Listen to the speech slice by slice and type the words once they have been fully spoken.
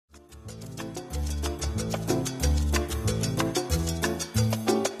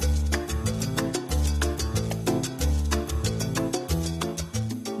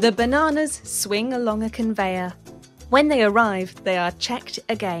The bananas swing along a conveyor. When they arrive, they are checked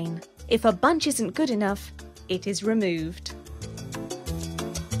again. If a bunch isn't good enough, it is removed.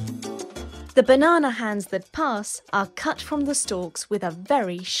 The banana hands that pass are cut from the stalks with a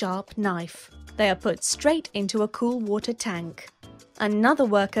very sharp knife. They are put straight into a cool water tank. Another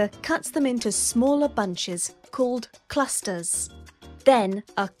worker cuts them into smaller bunches called clusters. Then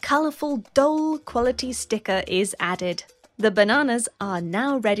a colourful Dole quality sticker is added. The bananas are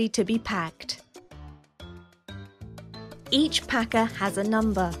now ready to be packed. Each packer has a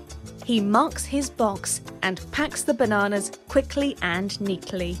number. He marks his box and packs the bananas quickly and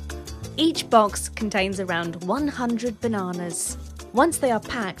neatly. Each box contains around 100 bananas. Once they are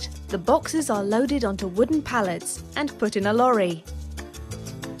packed, the boxes are loaded onto wooden pallets and put in a lorry.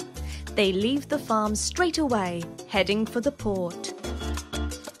 They leave the farm straight away, heading for the port.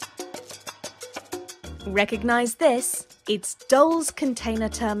 Recognize this? It's Dole's container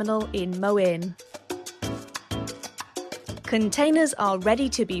terminal in Moin. Containers are ready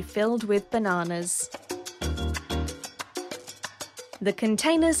to be filled with bananas. The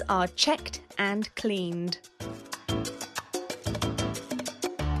containers are checked and cleaned.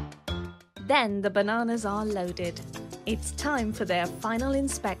 Then the bananas are loaded. It's time for their final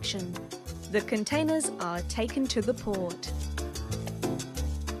inspection. The containers are taken to the port.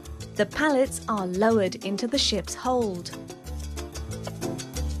 The pallets are lowered into the ship's hold.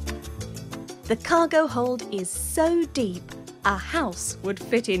 The cargo hold is so deep, a house would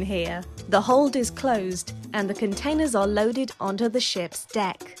fit in here. The hold is closed and the containers are loaded onto the ship's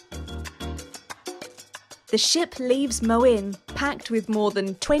deck. The ship leaves Moin packed with more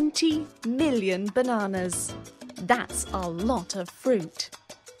than 20 million bananas. That's a lot of fruit.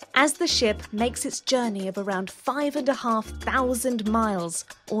 As the ship makes its journey of around 5,500 miles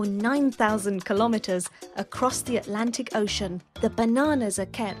or 9,000 kilometers across the Atlantic Ocean, the bananas are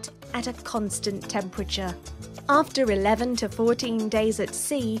kept at a constant temperature. After 11 to 14 days at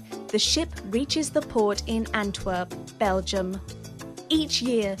sea, the ship reaches the port in Antwerp, Belgium. Each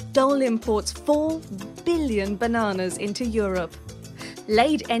year, Dole imports 4 billion bananas into Europe.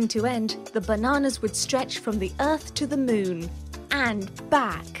 Laid end to end, the bananas would stretch from the Earth to the Moon and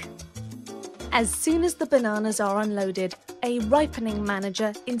back. As soon as the bananas are unloaded, a ripening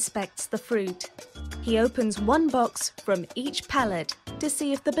manager inspects the fruit. He opens one box from each pallet to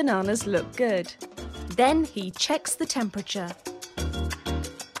see if the bananas look good. Then he checks the temperature.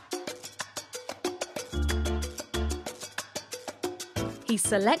 He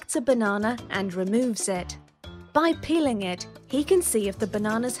selects a banana and removes it. By peeling it, he can see if the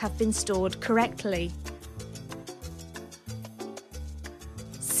bananas have been stored correctly.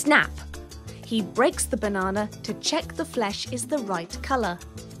 Snap! He breaks the banana to check the flesh is the right colour.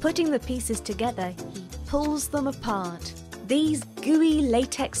 Putting the pieces together, he pulls them apart. These gooey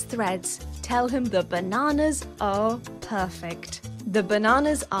latex threads tell him the bananas are perfect. The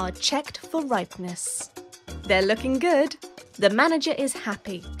bananas are checked for ripeness. They're looking good. The manager is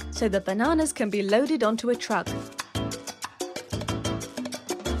happy, so the bananas can be loaded onto a truck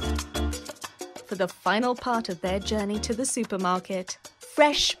for the final part of their journey to the supermarket.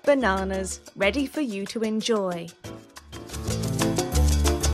 Fresh bananas ready for you to enjoy.